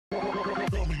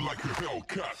like a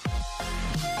Hellcat.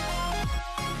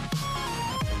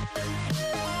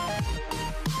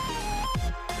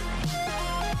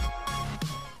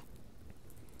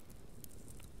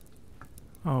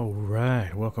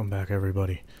 Alright, welcome back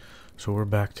everybody. So we're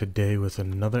back today with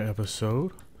another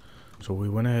episode. So we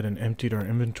went ahead and emptied our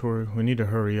inventory. We need to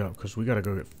hurry up because we gotta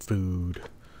go get food.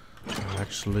 So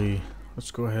actually,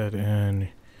 let's go ahead and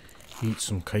eat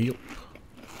some kelp.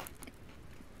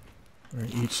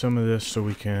 Eat some of this so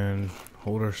we can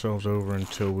hold ourselves over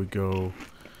until we go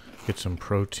get some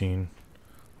protein.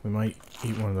 We might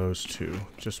eat one of those too,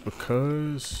 just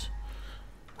because.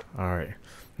 Alright,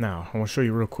 now I want to show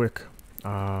you real quick.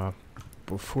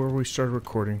 Before we started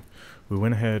recording, we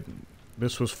went ahead,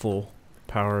 this was full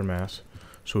power and mass,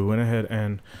 so we went ahead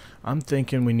and I'm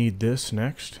thinking we need this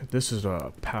next. This is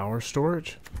a power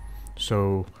storage,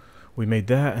 so we made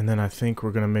that, and then I think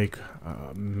we're gonna make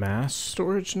mass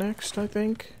storage next, I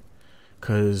think,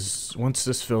 because once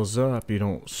this fills up you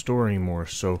don't store anymore,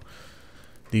 so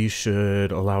these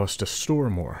should allow us to store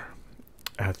more.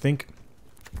 I think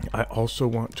I also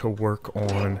want to work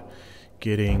on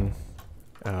getting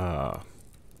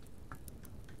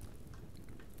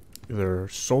either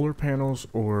solar panels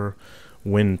or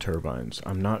wind turbines.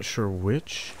 I'm not sure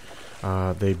which.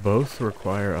 They both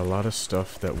require a lot of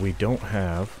stuff that we don't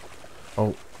have.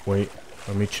 Oh, wait,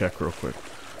 let me check real quick.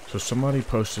 So somebody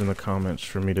posted in the comments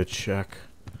for me to check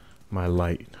my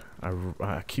light.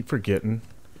 I keep forgetting.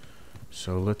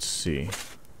 So let's see.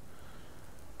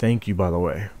 Thank you, by the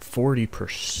way.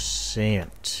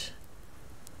 40%.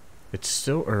 It's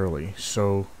still early,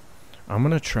 so I'm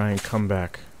gonna try and come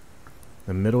back in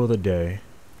the middle of the day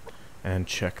and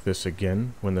check this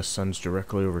again when the sun's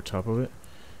directly over top of it,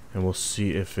 and we'll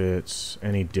see if it's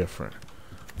any different.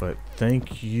 But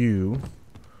thank you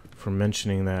for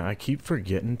mentioning that. I keep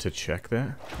forgetting to check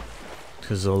that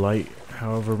because the light,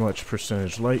 however much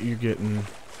percentage light you're getting,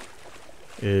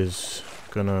 is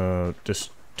gonna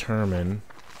determine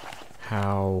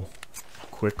how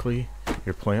quickly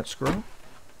your plants grow.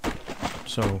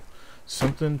 So,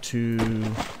 something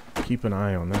to keep an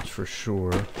eye on, that's for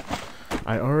sure.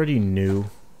 I already knew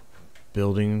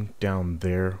building down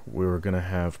there we were going to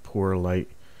have poor light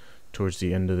towards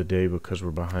the end of the day because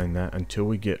we're behind that until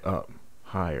we get up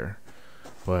higher.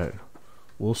 But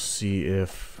we'll see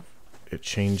if it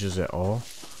changes at all.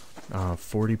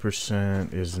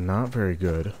 40% is not very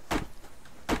good.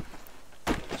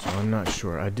 So I'm not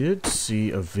sure. I did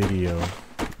see a video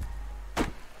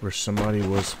where somebody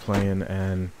was playing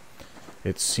and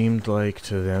it seemed like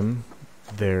to them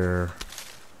their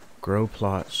grow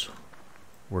plots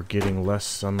were getting less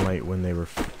sunlight when they were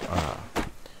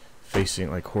facing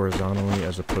like horizontally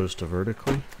as opposed to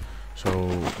vertically. So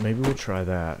maybe we'll try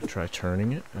that, try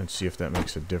turning it and see if that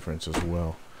makes a difference as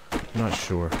well. I'm not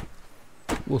sure.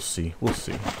 We'll see, we'll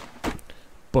see.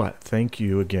 But thank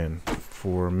you again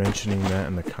for mentioning that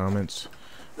in the comments.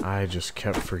 I just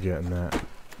kept forgetting that.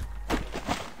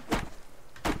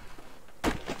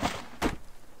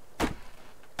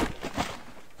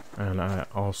 And I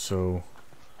also,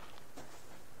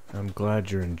 I'm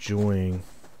glad you're enjoying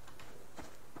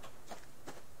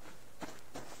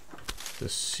the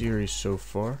series so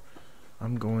far.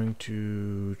 I'm going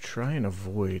to try and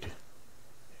avoid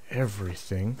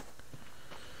everything.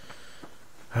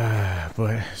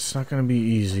 But it's not going to be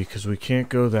easy because we can't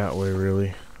go that way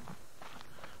really.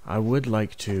 I would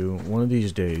like to, one of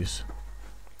these days,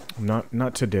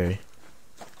 not today,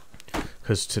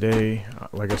 because today,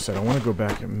 like I said, I want to go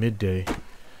back at midday,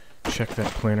 check that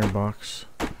planter box,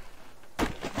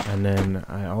 and then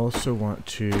I also want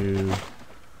to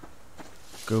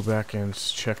go back and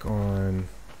check on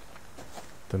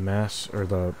the mass, or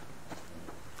the,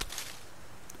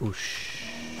 oh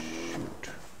shoot,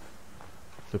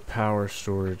 the power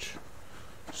storage,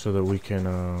 so that we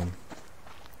can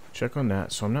check on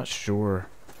that. So I'm not sure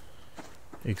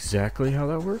exactly how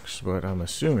that works, but I'm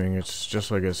assuming it's just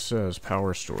like it says,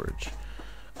 power storage,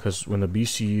 because when the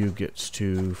BCU gets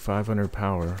to 500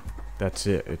 power, that's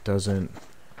it. It doesn't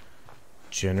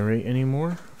generate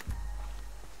anymore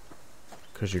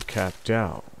because you're capped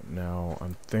out. Now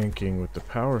I'm thinking with the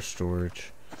power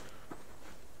storage,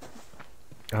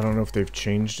 I don't know if they've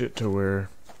changed it to where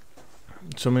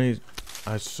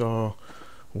I saw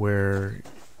where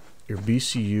your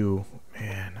BCU,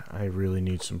 man, I really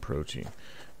need some protein.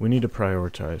 We need to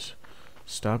prioritize.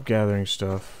 Stop gathering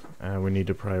stuff, and we need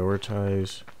to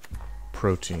prioritize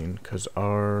protein because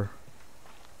our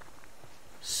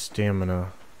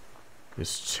stamina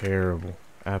is terrible.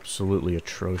 Absolutely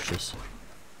atrocious.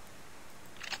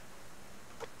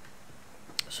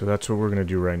 So that's what we're going to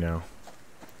do right now.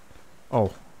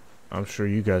 Oh, I'm sure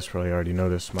you guys probably already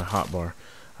noticed my hotbar.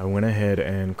 I went ahead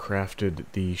and crafted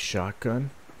the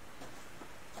shotgun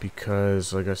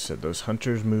because, like I said, those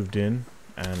hunters moved in,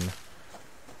 and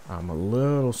I'm a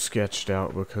little sketched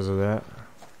out because of that.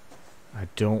 I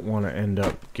don't want to end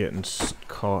up getting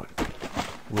caught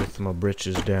with my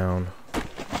britches down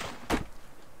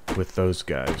with those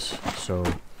guys. So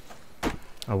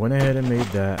I went ahead and made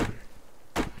that,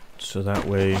 so that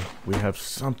way we have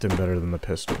something better than the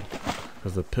pistol.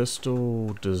 Because the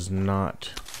pistol does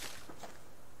not...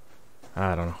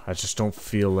 I don't know. I just don't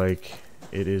feel like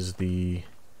it is the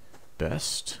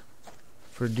best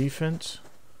for defense.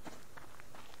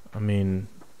 I mean,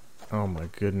 oh my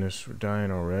goodness, we're dying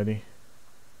already.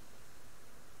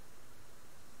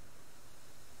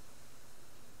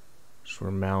 So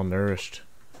we're malnourished.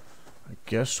 I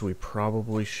guess we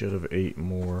probably should have ate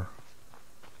more.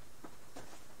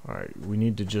 Alright, we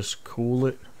need to just cool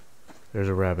it. There's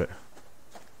a rabbit.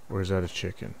 Or is that a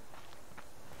chicken?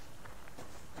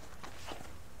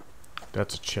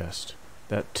 That's a chest.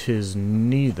 That 'tis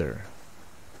neither.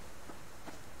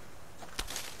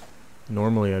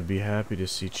 Normally I'd be happy to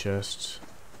see chests.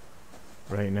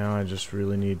 Right now I just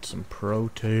really need some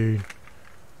protein.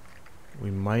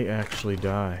 We might actually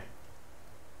die.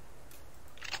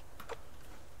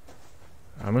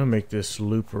 I'm gonna make this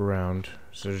loop around.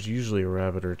 So there's usually a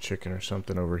rabbit or a chicken or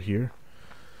something over here.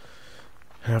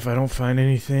 And if I don't find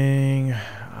anything,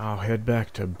 I'll head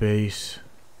back to base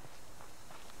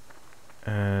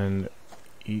and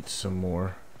eat some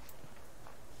more.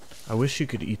 I wish you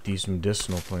could eat these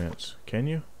medicinal plants. Can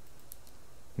you?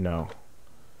 No.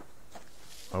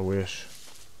 I wish.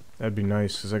 That'd be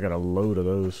nice because I got a load of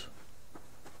those.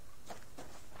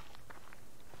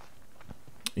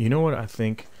 You know what I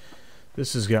think?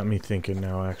 This has got me thinking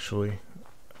now, actually.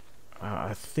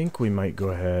 I think we might go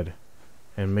ahead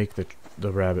and make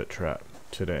the rabbit trap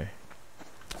today.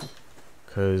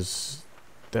 Because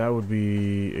that would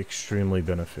be extremely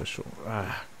beneficial.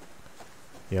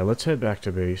 Yeah, let's head back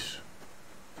to base.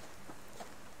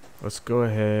 Let's go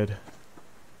ahead.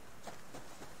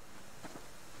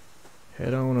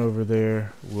 Head on over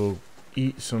there. We'll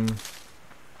eat some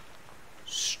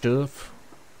stuff.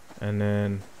 And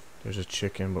then there's a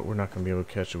chicken, but we're not going to be able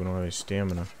to catch it. We don't have any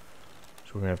stamina.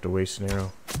 So we're going to have to waste an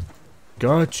arrow.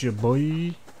 Gotcha,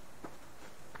 boy!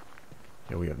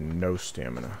 Yeah, we have no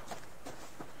stamina.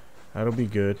 That'll be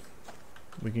good.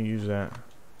 We can use that.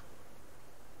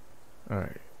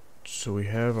 Alright. So we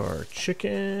have our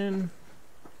chicken.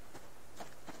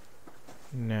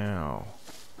 Now,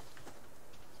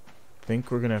 I think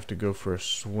we're going to have to go for a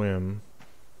swim.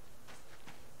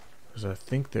 Because I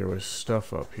think there was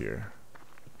stuff up here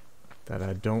that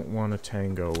I don't want to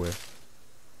tango with.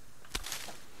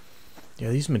 Yeah,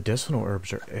 these medicinal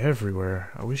herbs are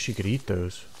everywhere. I wish you could eat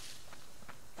those.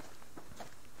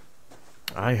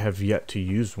 I have yet to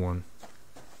use one.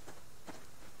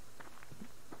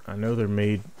 I know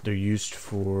they're used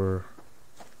for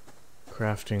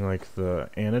crafting like the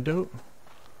antidote,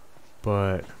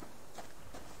 but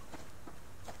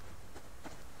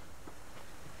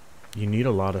you need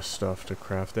a lot of stuff to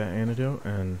craft that antidote,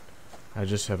 and I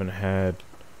just haven't had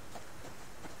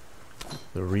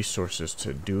the resources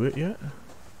to do it yet.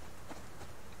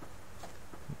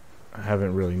 I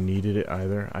haven't really needed it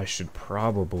either. I should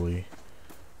probably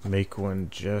make one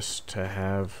just to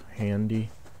have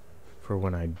handy for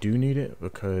when I do need it,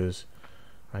 because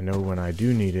I know when I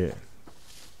do need it,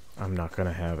 I'm not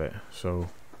gonna have it. So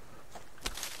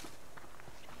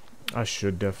I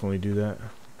should definitely do that.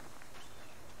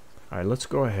 Alright, let's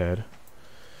go ahead.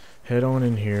 Head on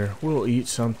in here. We'll eat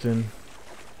something.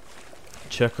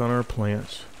 Check on our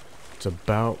plants. It's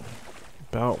about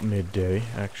midday,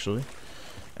 actually.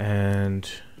 And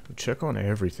check on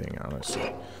everything,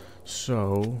 honestly.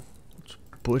 So, let's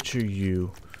butcher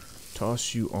you.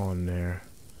 Toss you on there.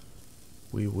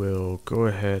 We will go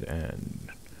ahead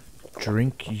and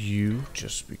drink you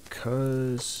just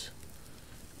because.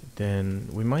 Then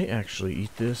we might actually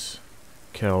eat this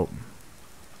kelp.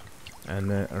 And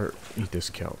then, or eat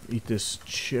this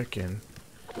chicken,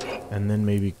 and then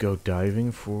maybe go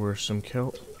diving for some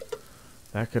kelp.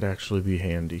 That could actually be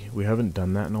handy. We haven't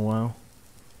done that in a while.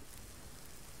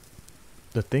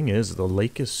 The thing is, the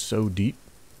lake is so deep.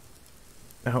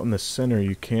 Out in the center,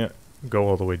 you can't go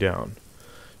all the way down.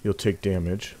 You'll take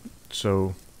damage.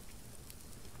 So,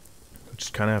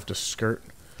 just kind of have to skirt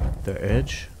the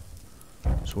edge.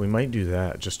 So we might do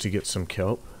that just to get some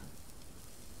kelp.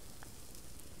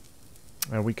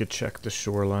 And we could check the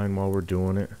shoreline while we're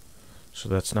doing it. So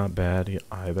that's not bad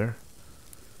either.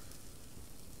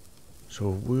 So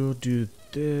we'll do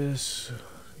this.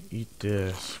 Eat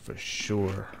this for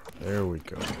sure. There we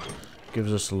go.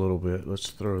 Gives us a little bit. Let's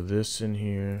throw this in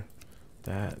here.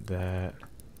 That.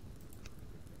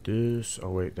 This.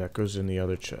 Oh wait, that goes in the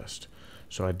other chest.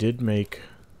 So I did make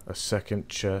a second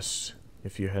chest,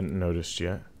 if you hadn't noticed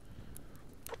yet.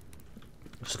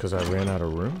 It's because I ran out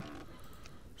of room.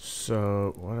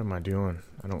 So, what am I doing?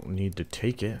 I don't need to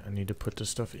take it. I need to put the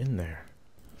stuff in there.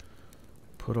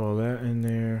 Put all that in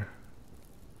there.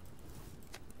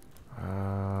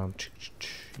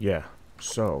 Yeah,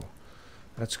 so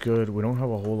that's good. We don't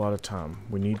have a whole lot of time.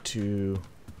 We need to...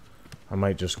 I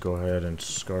might just go ahead and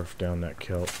scarf down that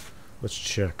kelp. Let's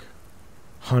check.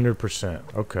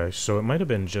 100%. Okay, so it might have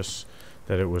been just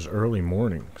that it was early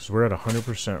morning, because we're at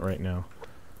 100% right now.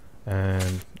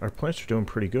 And our plants are doing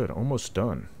pretty good. Almost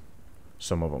done.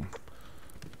 Some of them.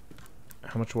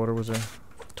 How much water was there?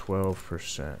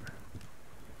 12%.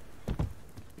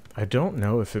 I don't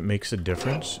know if it makes a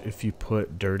difference if you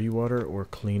put dirty water or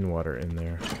clean water in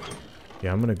there.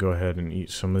 Yeah, I'm going to go ahead and eat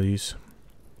some of these.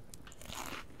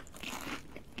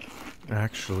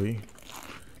 Actually,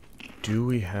 do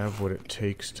we have what it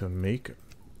takes to make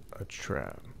a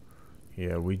trap?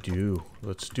 Yeah, we do.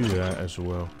 Let's do that as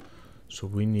well. So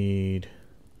we need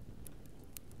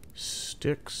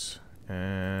sticks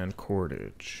and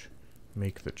cordage.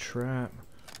 Make the trap.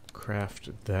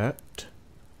 Craft that.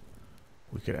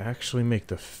 We could actually make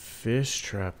the fish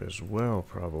trap as well,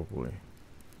 probably.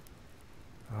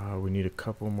 We need a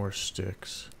couple more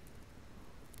sticks.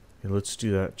 Yeah, let's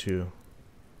do that too.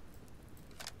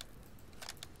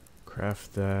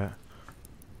 Craft that.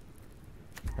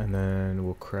 And then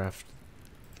we'll craft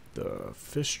the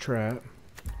fish trap.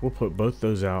 We'll put both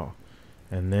those out.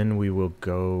 And then we will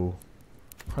go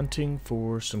hunting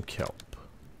for some kelp.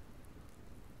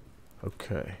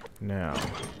 Okay, now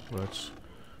let's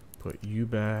put you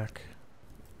back.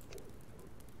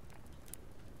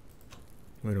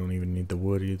 We don't even need the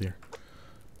wood either.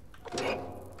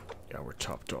 Yeah, we're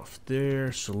topped off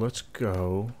there. So let's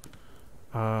go.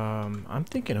 I'm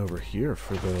thinking over here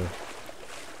for the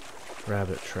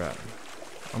rabbit trap.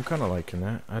 I'm kind of liking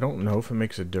that. I don't know if it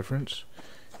makes a difference.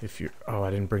 If you're... Oh,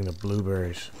 I didn't bring the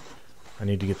blueberries. I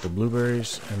need to get the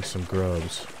blueberries and some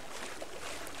grubs.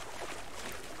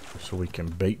 So we can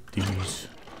bait these.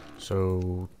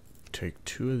 So take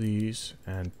 2 of these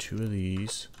and 2 of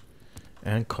these.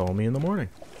 And call me in the morning.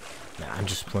 Nah, I'm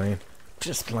just playing.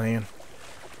 Just playing.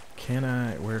 Can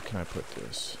I... Where can I put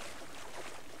this?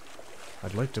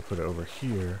 I'd like to put it over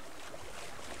here.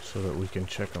 So that we can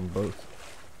check on both.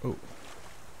 Oh.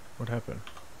 What happened?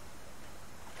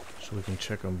 So we can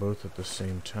check on both at the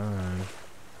same time.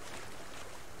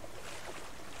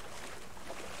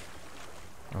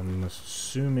 I'm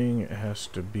assuming it has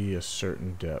to be a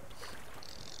certain depth.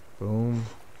 Boom.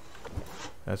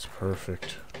 That's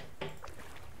perfect.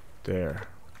 There.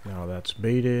 Now that's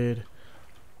baited.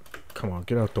 Come on,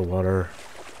 get out the water.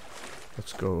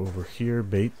 Let's go over here,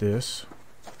 bait this.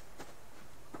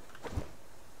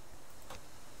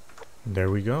 There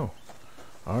we go.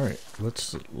 Alright,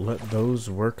 let's let those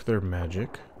work their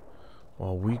magic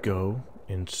while we go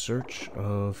in search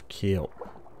of kelp.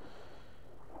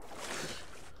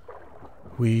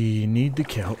 We need the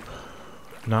kelp.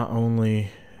 Not only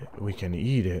we can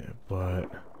eat it, but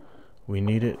we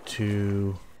need it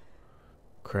to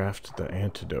craft the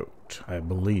antidote, I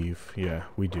believe. Yeah,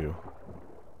 we do.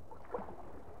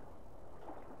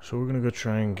 So we're gonna go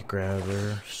try and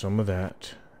gather some of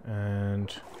that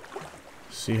and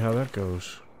see how that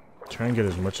goes. Try and get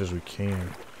as much as we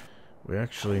can. We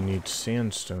actually need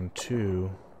sandstone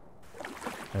too,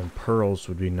 and pearls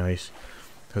would be nice,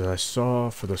 because I saw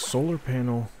for the solar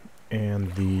panel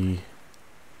and the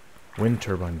wind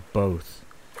turbine both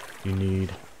you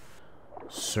need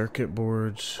circuit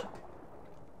boards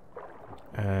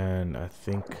and I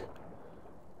think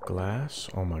glass.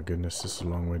 Oh my goodness, this is a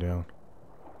long way down.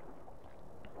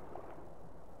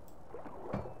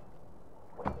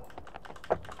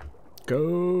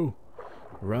 Go!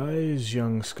 Rise,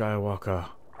 young Skywalker.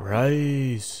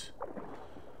 Rise!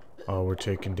 Oh, we're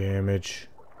taking damage.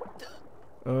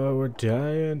 Oh, we're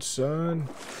dying, son.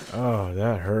 Oh,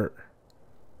 that hurt.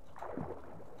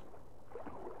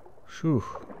 Phew.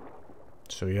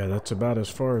 So yeah, that's about as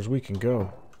far as we can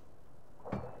go.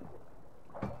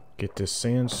 Get this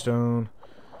sandstone.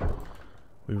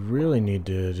 We really need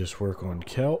to just work on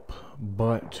kelp,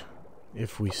 but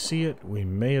if we see it, we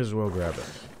may as well grab it.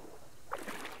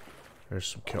 There's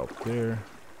some kelp there.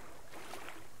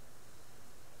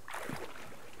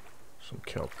 Some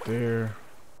kelp there.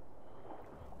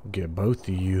 We'll get both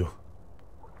of you.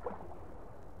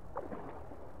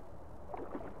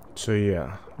 So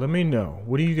yeah, let me know.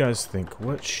 What do you guys think?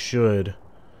 What should...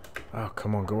 Oh,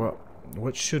 come on, go up.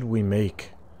 What should we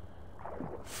make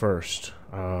first?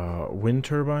 Wind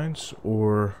turbines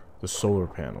or the solar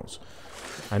panels?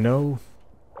 I know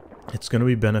it's going to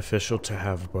be beneficial to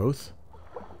have both,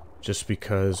 just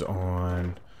because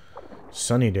on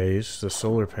sunny days the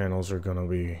solar panels are going to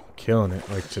be killing it,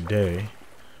 like today.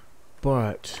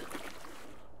 But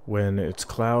when it's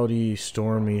cloudy,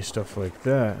 stormy, stuff like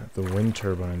that, the wind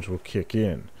turbines will kick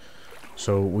in.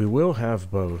 So we will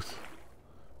have both.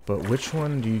 But which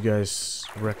one do you guys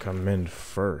recommend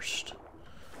first?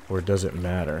 Or does it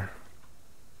matter?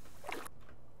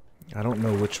 I don't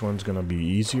know which one's going to be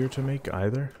easier to make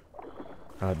either.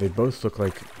 They both look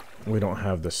like we don't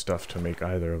have the stuff to make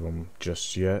either of them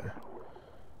just yet.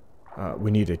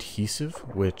 We need adhesive,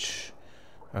 which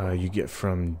you get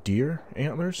from deer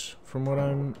antlers, from what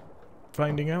I'm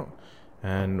finding out.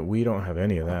 And we don't have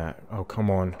any of that. Oh, come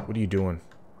on. What are you doing?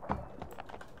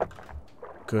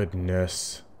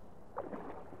 Goodness.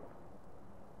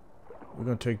 We're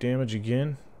going to take damage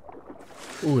again.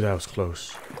 Ooh, that was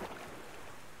close.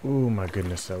 Ooh, my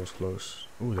goodness, that was close.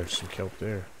 Ooh, there's some kelp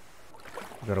there.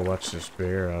 We gotta watch this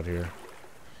bear out here.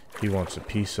 He wants a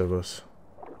piece of us.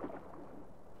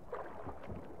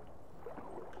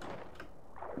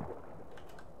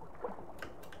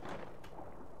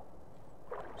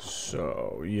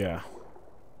 So, yeah.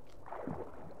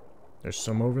 There's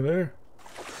some over there.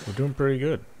 We're doing pretty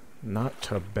good.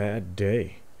 Not a bad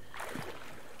day.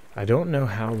 I don't know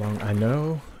how long. I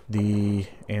know the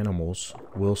animals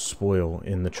will spoil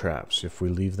in the traps if we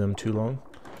leave them too long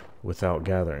without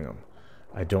gathering them.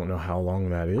 I don't know how long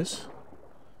that is.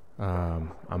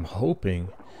 I'm hoping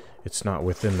it's not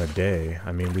within the day.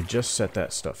 I mean, we just set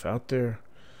that stuff out there.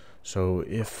 So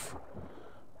if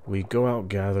we go out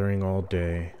gathering all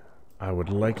day, I would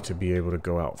like to be able to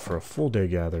go out for a full day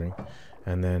gathering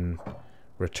and then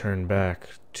return back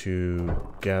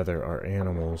to gather our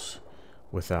animals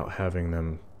without having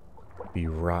them be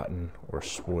rotten or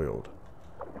spoiled.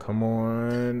 Come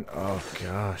on. Oh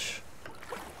gosh.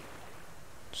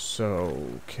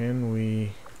 So, can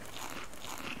we...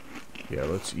 Yeah,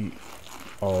 let's eat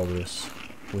all this.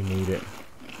 We need it.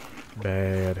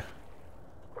 Bad.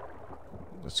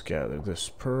 Let's gather this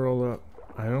pearl up.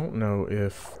 I don't know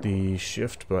if the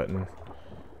shift button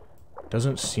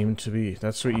doesn't seem to be...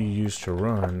 That's what you use to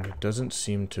run. It doesn't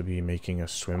seem to be making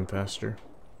us swim faster.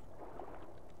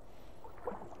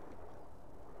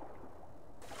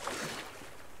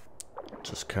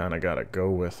 Just kind of gotta go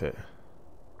with it.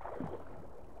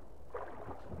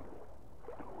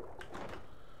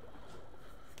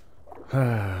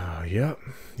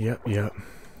 Yep.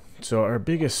 So our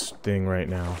biggest thing right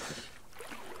now,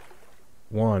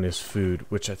 one, is food,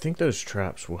 which I think those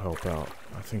traps will help out.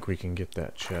 I think we can get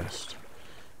that chest.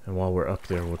 And while we're up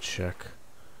there, we'll check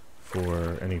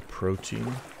for any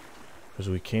protein, because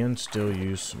we can still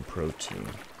use some protein.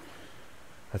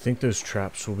 I think those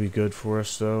traps will be good for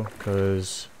us, though,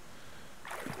 because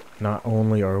not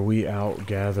only are we out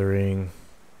gathering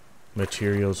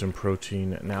materials and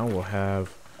protein, now we'll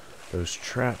have those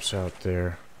traps out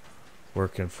there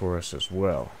working for us as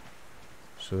well.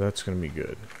 So that's going to be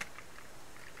good.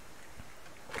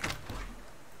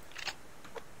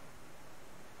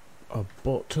 A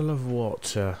bottle of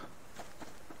water.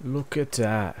 Look at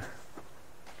that.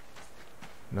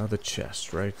 Another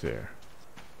chest right there.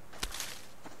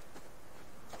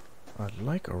 I'd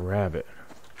like a rabbit.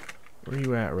 Where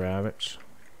you at, rabbits?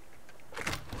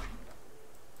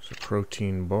 It's a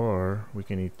protein bar. We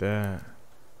can eat that.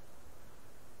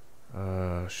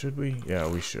 Should we? Yeah,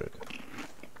 we should.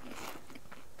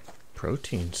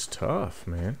 Protein's tough,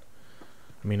 man.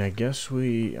 I mean, I guess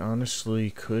we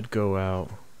honestly could go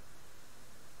out,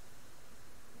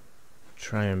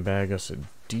 try and bag us a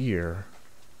deer.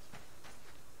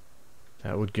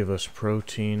 That would give us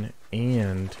protein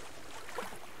and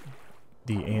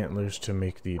the antlers to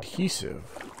make the adhesive.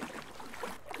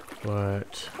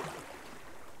 But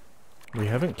we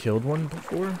haven't killed one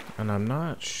before, and I'm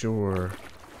not sure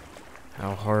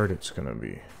how hard it's gonna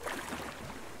be.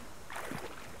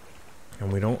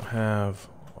 And we don't have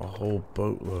a whole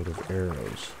boatload of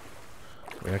arrows.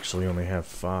 We actually only have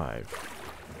 5.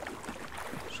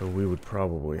 So we would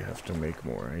probably have to make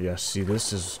more. Yeah, see,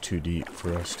 this is too deep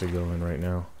for us to go in right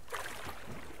now.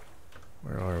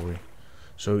 Where are we?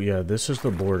 So yeah, this is the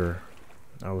border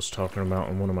I was talking about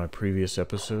in one of my previous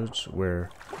episodes, where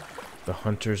the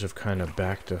hunters have kind of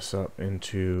backed us up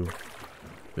into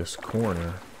this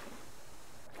corner.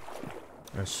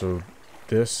 And so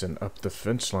this and up the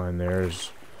fence line there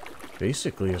is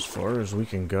basically as far as we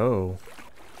can go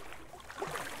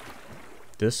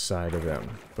this side of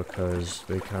them, because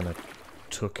they kind of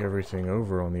took everything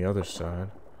over on the other side,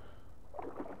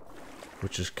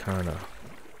 which is kind of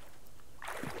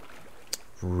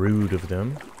Rude of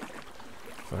them,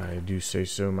 if I do say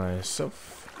so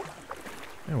myself.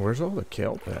 Man, where's all the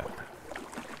kelp at?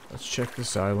 Let's check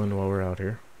this island while we're out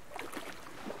here.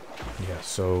 Yeah,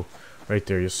 so right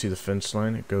there you'll see the fence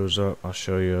line. It goes up. I'll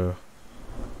show you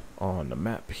on the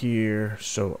map here.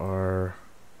 So our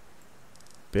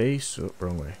base, oh,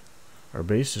 wrong way. Our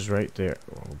base is right there.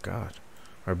 Oh god.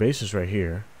 Our base is right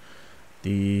here.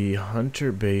 The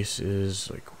hunter base is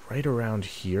like right around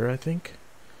here, I think.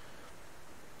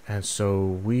 And so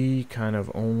we kind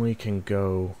of only can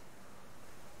go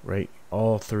right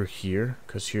all through here,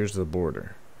 because here's the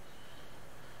border.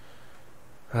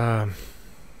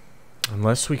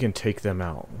 Unless we can take them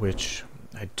out, which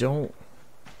I don't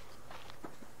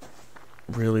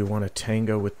really want to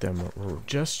tango with them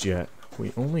just yet.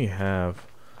 We only have,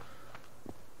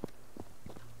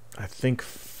 I think,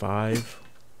 5.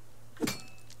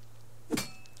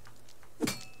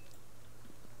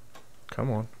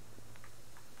 Come on.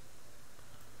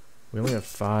 We only have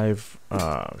 5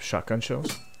 shotgun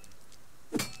shells.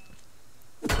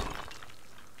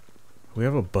 We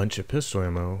have a bunch of pistol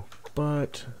ammo,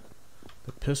 but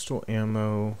the pistol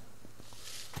ammo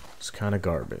is kind of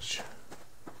garbage.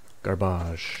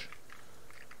 Garbage.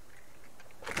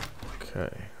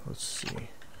 Okay, let's see.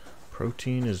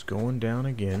 Protein is going down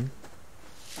again.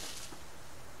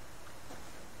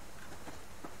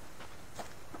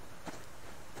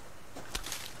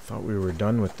 Thought we were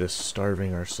done with this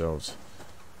starving ourselves.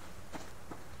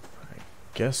 I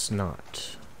guess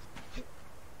not.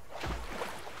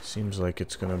 Seems like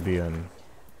it's gonna be an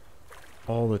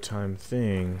all the time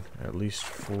thing, at least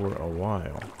for a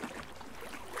while.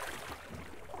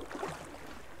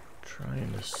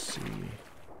 Trying to see.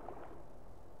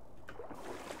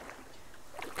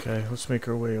 Okay, let's make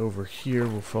our way over here.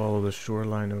 We'll follow the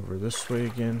shoreline over this way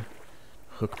again.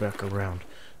 Hook back around.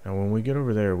 Now when we get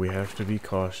over there, we have to be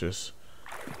cautious,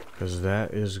 because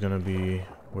that is going to be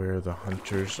where the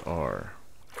hunters are.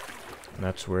 And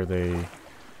that's where they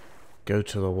go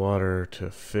to the water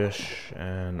to fish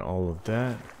and all of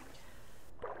that.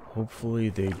 Hopefully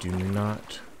they do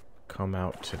not come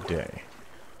out today.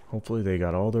 Hopefully they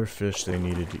got all their fish they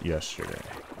needed yesterday.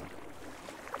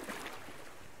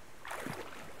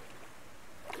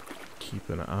 Keep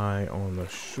an eye on the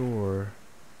shore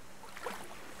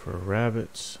for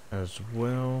rabbits as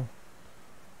well,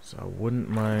 so I wouldn't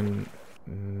mind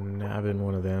nabbing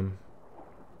one of them.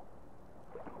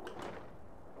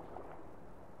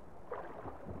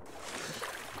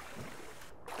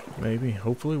 Maybe,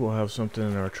 hopefully we'll have something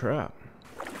in our trap.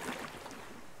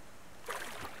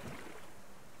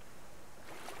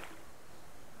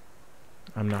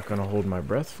 I'm not gonna hold my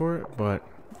breath for it, but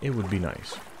it would be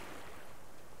nice.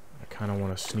 I kinda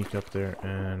wanna sneak up there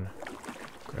and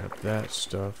grab that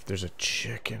stuff. There's a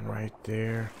chicken right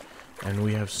there. And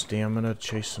we have stamina to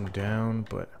chase him down,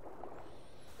 but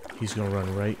he's gonna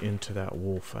run right into that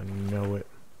wolf. I know it.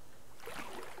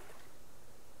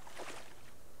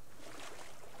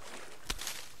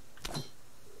 Let's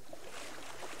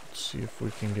see if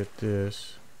we can get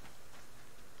this.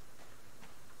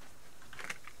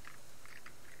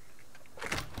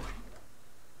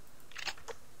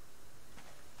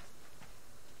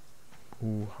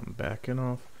 Ooh, I'm backing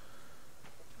off.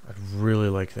 I'd really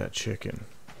like that chicken.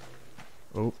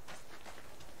 Oh,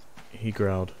 he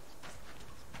growled.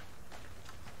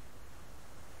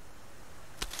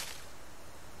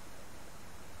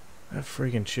 That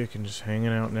friggin' chicken just hanging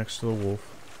out next to the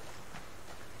wolf.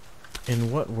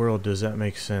 In what world does that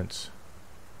make sense?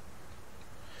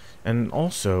 And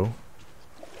also,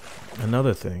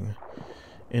 another thing,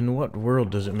 in what world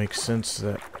does it make sense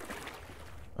that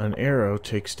an arrow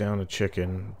takes down a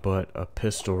chicken, but a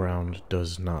pistol round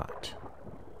does not?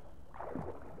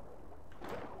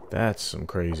 That's some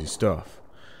crazy stuff.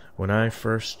 When I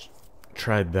first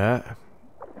tried that,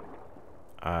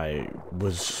 I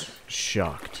was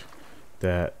shocked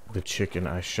that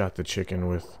I shot the chicken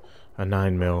with a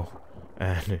 9mm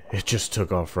and it just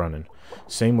took off running.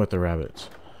 Same with the rabbits.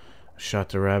 Shot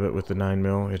the rabbit with the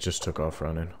 9mm, it just took off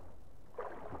running.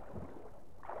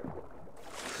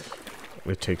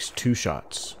 It takes 2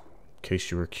 shots, in case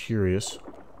you were curious,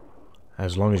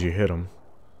 as long as you hit them.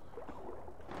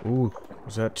 Ooh,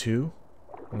 was that 2?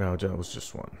 No, that was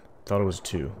just 1. Thought it was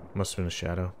 2. Must have been a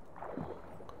shadow. I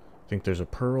think there's a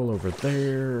pearl over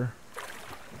there.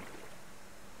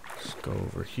 Let's go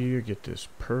over here, get this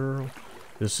pearl.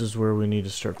 This is where we need to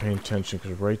start paying attention,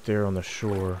 because right there on the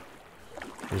shore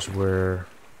is where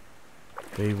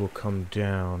they will come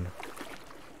down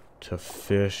to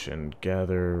fish and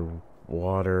gather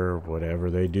water,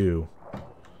 whatever they do.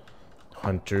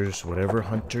 Hunters, whatever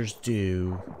hunters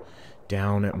do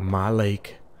down at my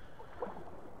lake.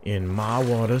 in my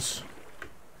waters.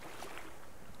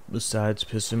 Besides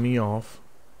pissing me off.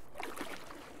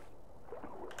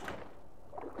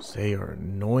 They are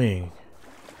annoying.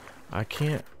 I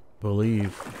can't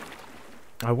believe.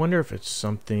 I wonder if it's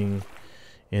something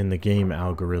in the game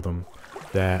algorithm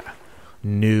that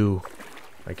knew,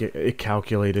 like it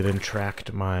calculated and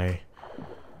tracked my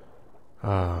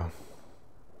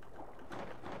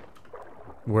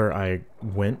where I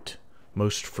went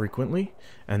most frequently,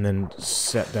 and then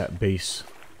set that base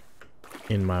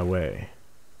in my way.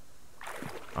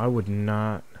 I would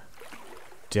not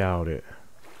doubt it.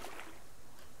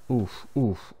 Oof,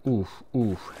 oof, oof,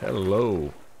 oof.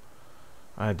 Hello.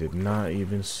 I did not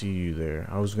even see you there.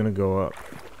 I was gonna go up,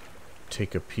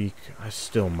 take a peek. I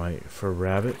still might. For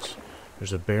rabbits,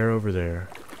 there's a bear over there,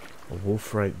 a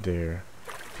wolf right there.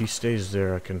 If he stays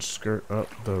there, I can skirt up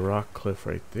the rock cliff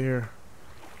right there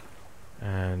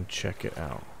and check it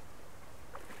out.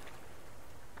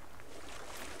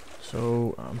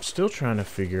 So I'm still trying to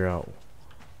figure out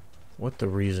what the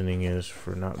reasoning is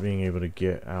for not being able to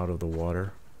get out of the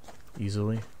water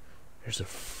easily. There's a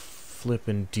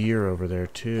flippin' deer over there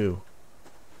too.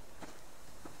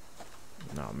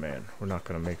 Nah, man, we're not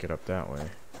gonna make it up that way.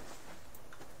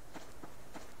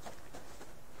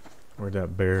 Where'd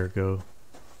that bear go?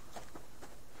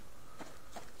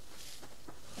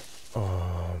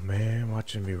 Oh man,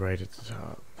 watch him be right at the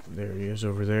top. There he is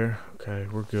over there. Okay,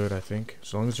 we're good, I think.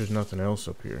 As long as there's nothing else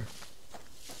up here.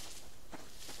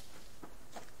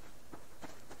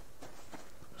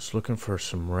 Just looking for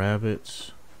some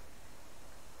rabbits.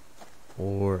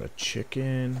 Or a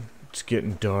chicken. It's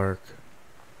getting dark.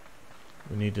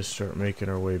 We need to start making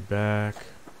our way back.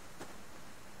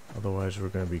 Otherwise we're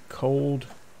going to be cold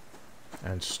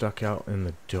and stuck out in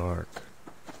the dark.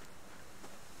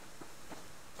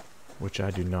 Which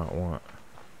I do not want.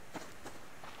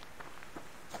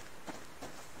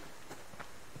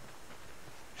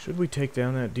 Should we take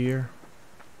down that deer?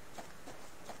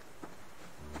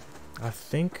 I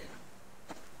think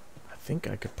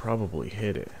I could probably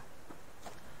hit it.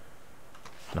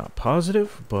 Not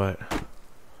positive, but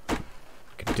I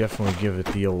could definitely give it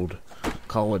the old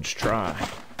college try.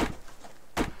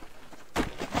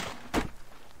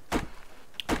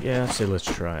 Yeah, I'd say let's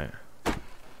try it.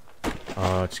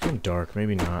 It's getting dark,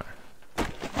 maybe not.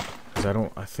 Cause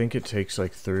I think it takes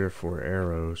like 3 or 4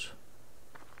 arrows.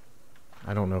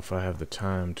 I don't know if I have the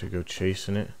time to go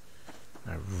chasing it.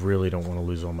 I really don't want to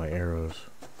lose all my arrows.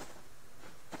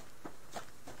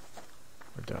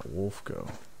 Where'd that wolf go?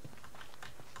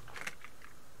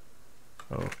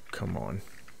 Oh, come on.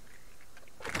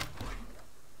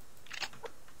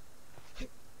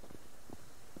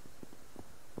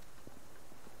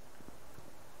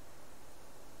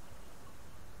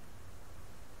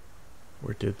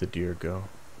 Where did the deer go?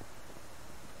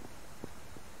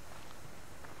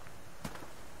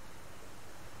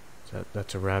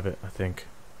 That's a rabbit, I think.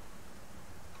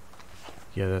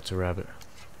 Yeah, that's a rabbit.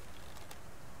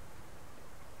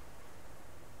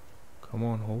 Come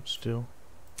on, hold still.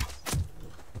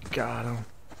 Got him.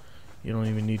 You don't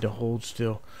even need to hold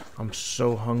still. I'm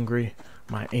so hungry.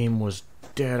 My aim was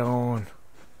dead on.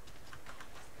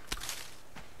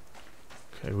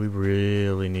 Okay, we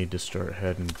really need to start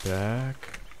heading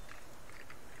back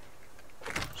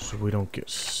so we don't get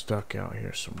stuck out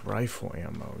here. Some rifle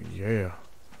ammo, yeah.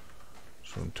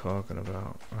 That's what I'm talking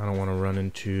about. I don't want to run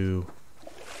into a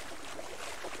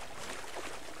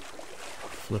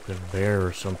flipping bear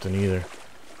or something either.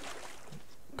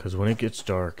 Because when it gets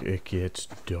dark, it gets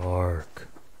dark.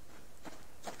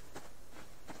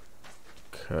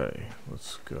 Okay,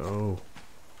 let's go.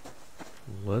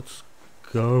 Let's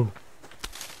go.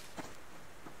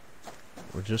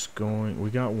 We're just going. We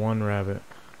got one rabbit.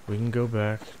 We can go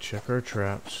back, check our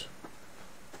traps.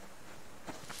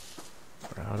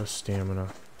 We're out of stamina.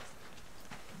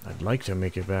 I'd like to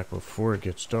make it back before it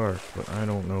gets dark, but I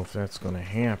don't know if that's going to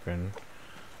happen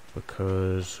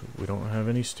because we don't have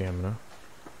any stamina.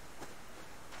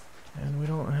 And we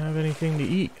don't have anything to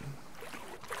eat.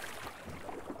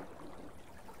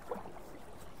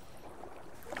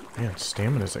 Man,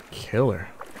 stamina's a killer.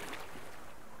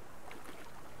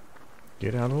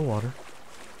 Get out of the water.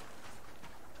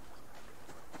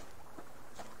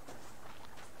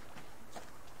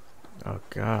 Oh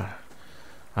god.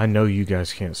 I know you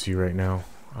guys can't see right now,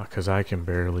 because I can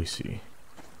barely see.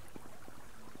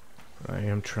 But I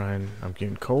am trying. I'm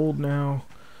getting cold now.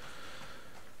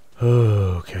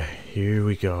 Okay, here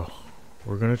we go.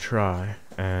 We're gonna try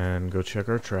and go check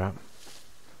our trap.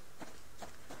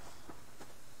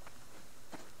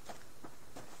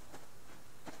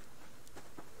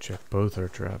 Check both our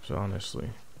traps,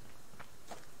 honestly.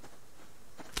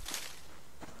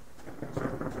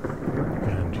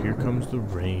 comes the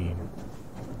rain.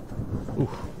 Ooh,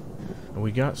 and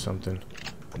we got something.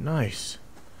 Nice.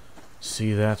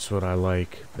 See, that's what I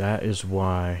like. That is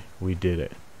why we did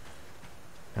it.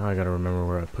 Now I gotta remember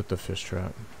where I put the fish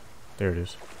trap. There it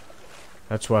is.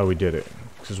 That's why we did it.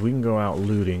 Because we can go out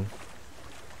looting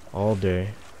all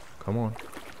day. Come on.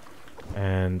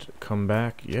 And come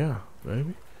back. Yeah,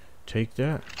 baby. Take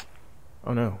that.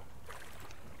 Oh no.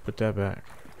 Put that back.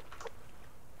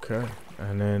 Okay.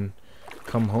 And then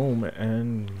come home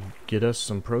and get us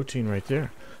some protein right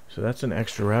there. So that's an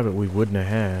extra rabbit we wouldn't have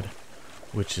had,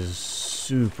 which is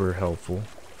super helpful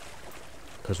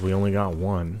because we only got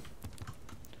one.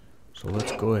 So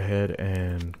let's go ahead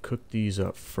and cook these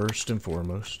up first and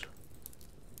foremost.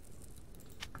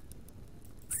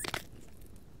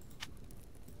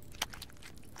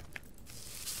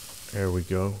 There we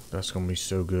go. That's going to be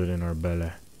so good in our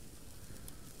belly.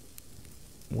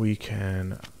 We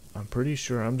can, I'm pretty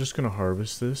sure, I'm just going to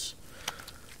harvest this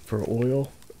for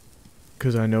oil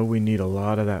because I know we need a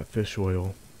lot of that fish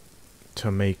oil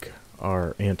to make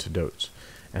our antidotes.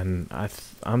 And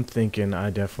I'm thinking I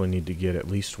definitely need to get at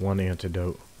least one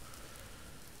antidote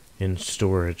in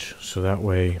storage so that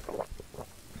way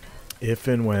if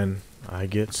and when I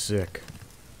get sick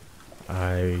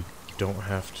I don't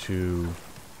have to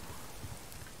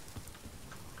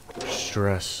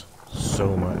stress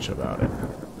so much about it.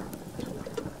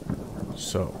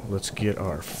 So let's get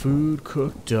our food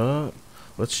cooked up.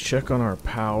 Let's check on our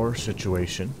power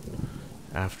situation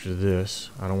after this.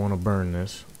 I don't want to burn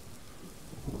this.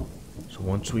 So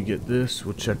once we get this,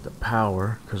 we'll check the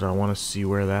power because I want to see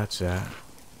where that's at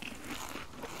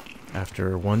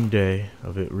after one day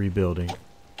of it rebuilding.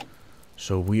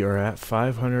 So we are at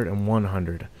 500 and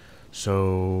 100.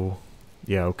 So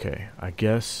yeah, okay, I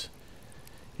guess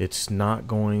it's not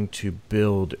going to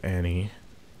build any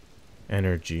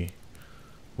energy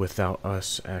without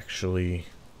us actually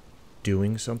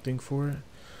doing something for it.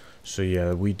 So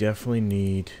yeah, we definitely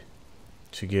need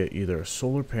to get either a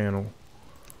solar panel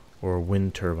or a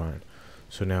wind turbine.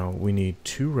 So now we need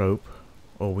 2 rope.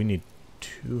 Oh, we need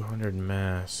 200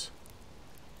 mass,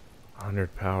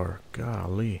 100 power.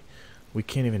 Golly, we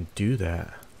can't even do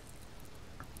that.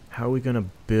 How are we gonna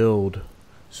build?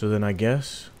 So then I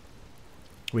guess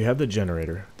we have the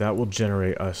generator that will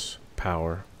generate us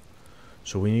power.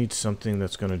 So we need something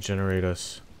that's going to generate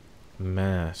us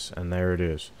mass, and there it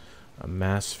is. A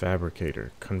mass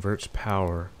fabricator converts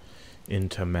power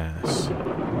into mass.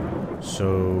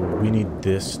 So we need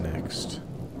this next,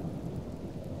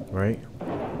 right?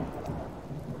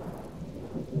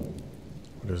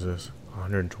 What is this?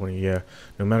 120. Yeah,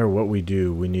 no matter what we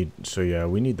do, we need, so yeah,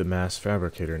 we need the mass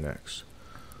fabricator next.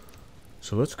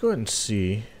 So let's go ahead and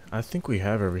see. I think we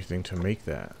have everything to make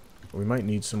that. We might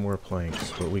need some more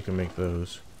planks, but we can make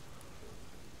those.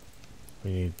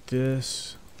 We need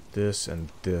this, this, and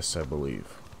this, I believe.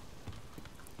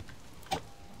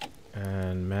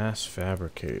 And mass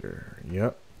fabricator.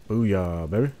 Yep. Booyah,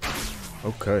 baby.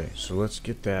 Okay, so let's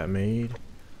get that made.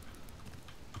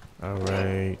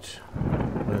 Alright.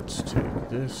 Let's take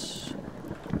this.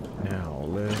 Now,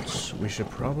 we should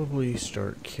probably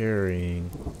start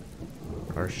carrying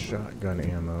our shotgun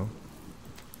ammo.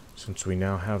 Since we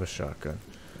now have a shotgun.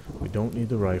 We don't need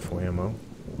the rifle ammo.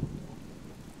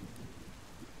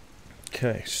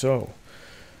 Okay, so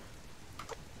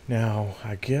now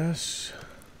I guess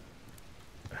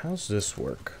how's this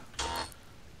work?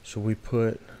 So we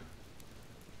put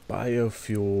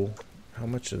biofuel. How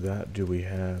much of that do we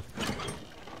have?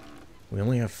 We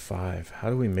only have 5.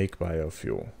 How do we make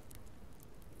biofuel?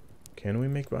 Can we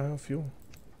make biofuel?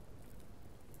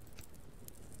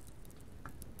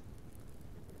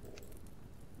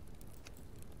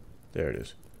 There it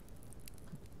is.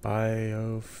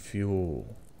 Biofuel.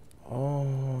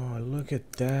 Oh, look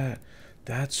at that.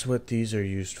 That's what these are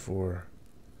used for.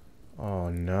 Oh,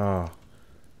 no.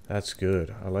 That's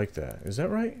good. I like that. Is that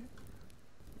right?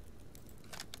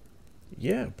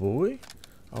 Yeah, boy.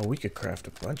 Oh, we could craft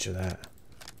a bunch of that.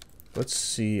 Let's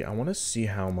see. I want to see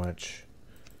how much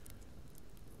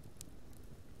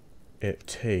it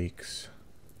takes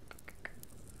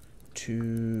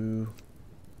to...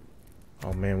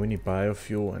 Oh man, we need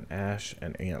biofuel and ash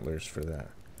and antlers for that.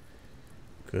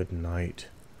 Good night.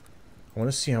 I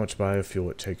want to see how much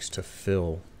biofuel it takes to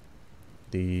fill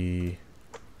the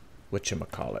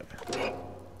whatchamacallit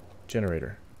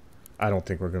generator. I don't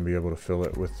think we're going to be able to fill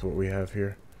it with what we have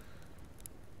here.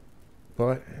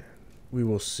 But we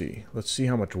will see. Let's see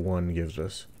how much 1 gives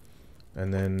us.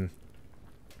 And then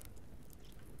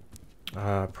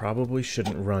probably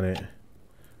shouldn't run it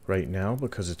right now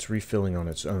because it's refilling on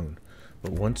its own.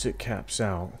 But once it caps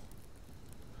out,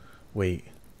 wait,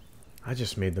 I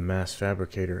just made the mass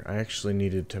fabricator. I actually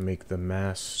needed to make the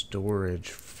mass storage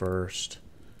first.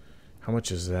 How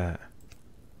much is that?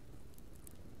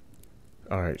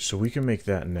 Alright, so we can make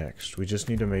that next. We just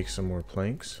need to make some more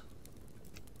planks,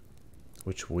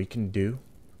 which we can do.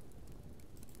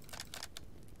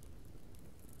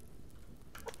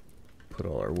 Put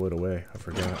all our wood away. I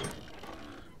forgot.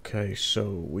 Okay, so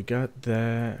we got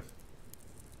that.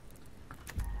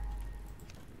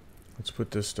 Let's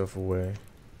put this stuff away.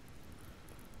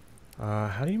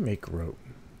 How do you make rope?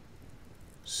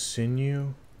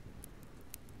 Sinew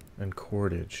and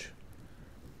cordage.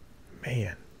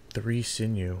 Man, 3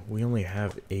 sinew. We only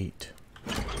have 8.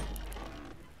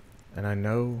 And I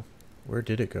know... Where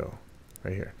did it go?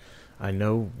 Right here. I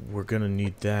know we're gonna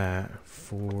need that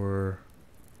for...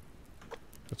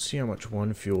 Let's see how much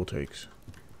one fuel takes.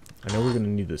 I know we're gonna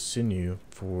need the sinew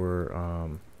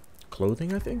for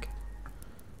clothing, I think?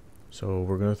 So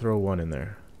we're gonna throw 1 in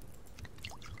there.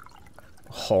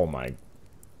 Oh my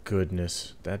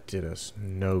goodness, that did us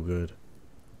no good.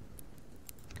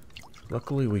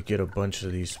 Luckily we get a bunch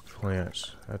of these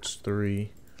plants. That's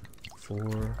 3,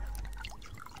 4.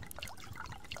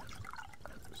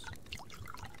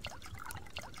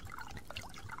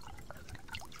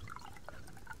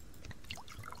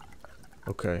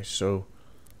 Okay, so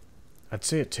I'd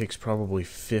say it takes probably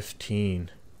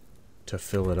 15 to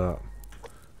fill it up.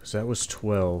 Because that was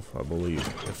 12, I believe,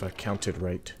 if I counted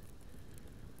right.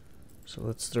 So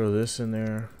let's throw this in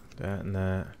there, that and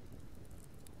that.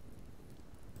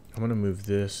 I'm going to move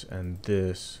this and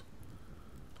this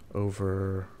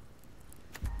over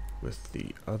with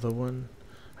the other one.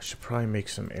 I should probably make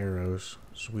some arrows,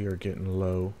 so we are getting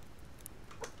low.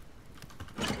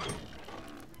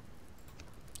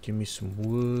 Give me some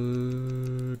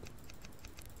wood.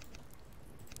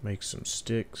 Make some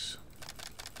sticks.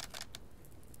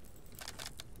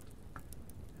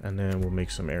 And then we'll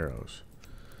make some arrows.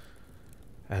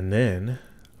 And then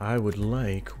I would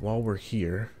like, while we're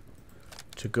here,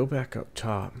 to go back up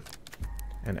top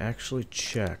and actually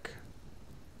check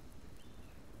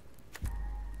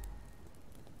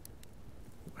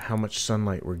how much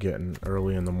sunlight we're getting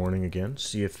early in the morning again.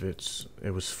 See if it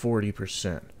was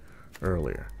 40%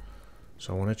 earlier.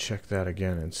 So I want to check that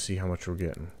again and see how much we're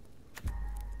getting.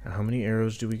 Now, how many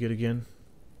arrows do we get again?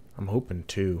 I'm hoping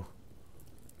 2.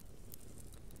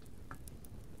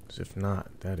 Because if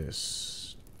not, that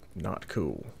is not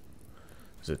cool.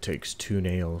 Because it takes 2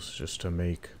 nails just to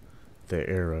make the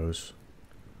arrows.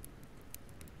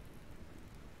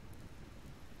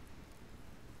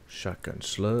 Shotgun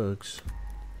slugs.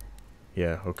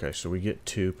 Yeah, okay, so we get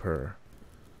 2 per.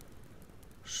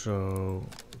 So,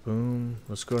 boom.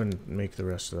 Let's go ahead and make the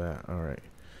rest of that. Alright.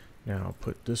 Now,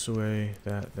 put this away.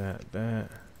 That.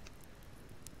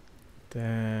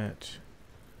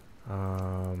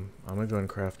 I'm going to go ahead and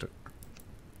craft a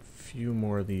few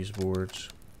more of these boards.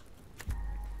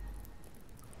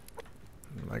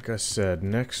 Like I said,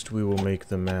 next we will make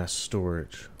the mass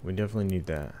storage. We definitely need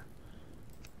that.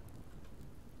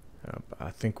 I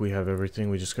think we have everything.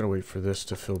 We just gotta wait for this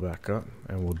to fill back up,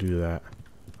 and we'll do that.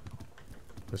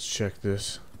 Let's check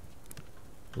this.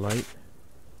 Light.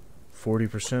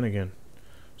 40% again.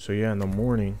 So yeah, in the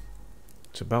morning,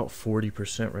 it's about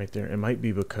 40% right there. It might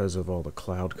be because of all the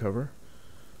cloud cover,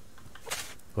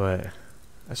 but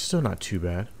that's still not too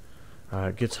bad.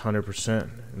 It gets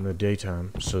 100% in the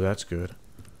daytime, so that's good.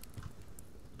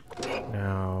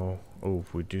 Now, oh,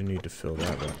 we do need to fill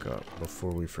that back up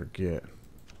before we forget.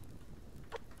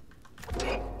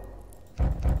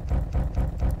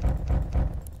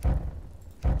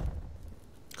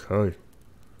 Okay.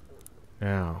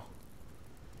 Now,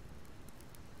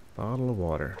 bottle of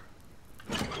water.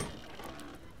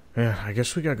 Man, I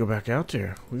guess we gotta go back out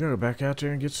there. We gotta go back out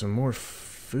there and get some more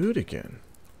food again.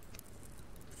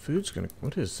 Food's gonna...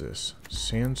 What is this?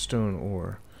 Sandstone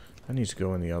ore. That needs to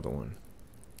go in the other one.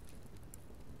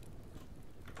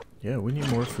 Yeah, we need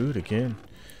more food again.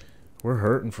 We're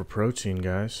hurting for protein,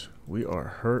 guys. We are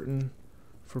hurting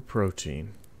for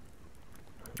protein.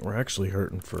 We're actually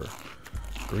hurting for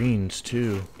greens,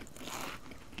 too.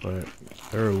 But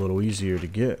they're a little easier to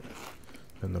get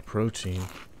than the protein.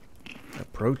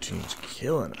 That protein's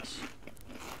killing us.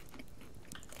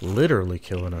 Literally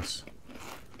killing us.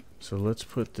 So let's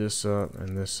put this up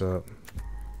and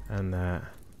that.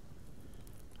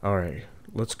 Alright,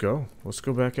 let's go. Let's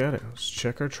go back at it. Let's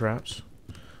check our traps.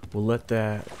 We'll let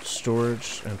that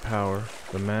storage and power,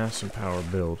 the mass and power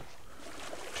build.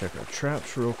 Check our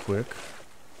traps real quick.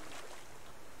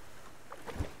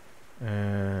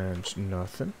 And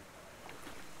nothing.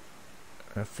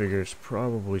 I figure it's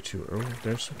probably too early.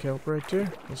 There's some kelp right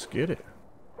there. Let's get it.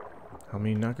 I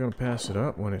mean, not gonna pass it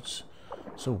up when it's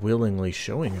so willingly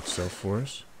showing itself for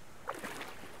us.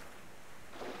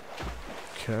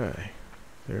 Okay,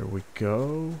 there we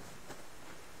go.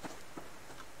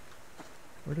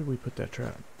 Where did we put that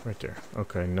trap? Right there.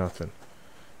 Okay, nothing.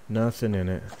 Nothing in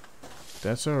it.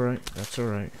 That's alright, that's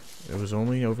alright. It was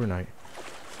only overnight.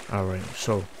 Alright,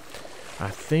 so I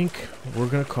think we're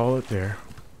going to call it there.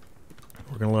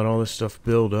 We're going to let all this stuff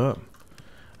build up.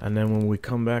 And then when we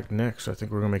come back next, I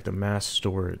think we're going to make the mass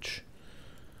storage.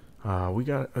 We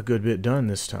got a good bit done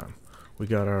this time. We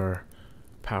got our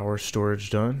power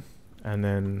storage done. And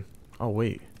then, oh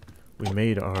wait, we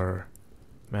made our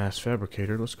mass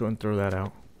fabricator. Let's go and throw that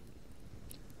out.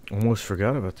 Almost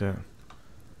forgot about that.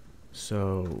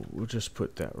 So we'll just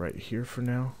put that right here for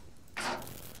now.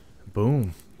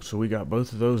 Boom. So we got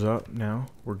both of those up now.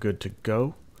 We're good to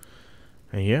go.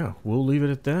 And yeah, we'll leave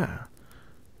it at that.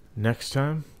 Next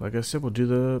time, like I said, we'll do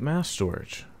the mass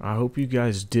storage. I hope you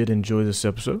guys did enjoy this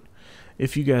episode.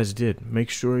 If you guys did, make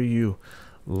sure you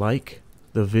like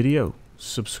the video,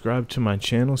 subscribe to my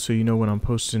channel so you know when I'm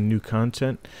posting new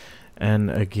content.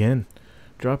 And again,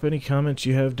 drop any comments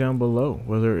you have down below,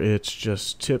 whether it's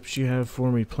just tips you have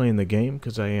for me playing the game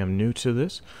because I am new to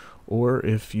this, or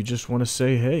if you just want to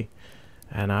say hey.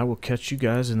 And I will catch you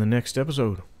guys in the next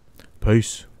episode.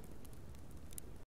 Peace.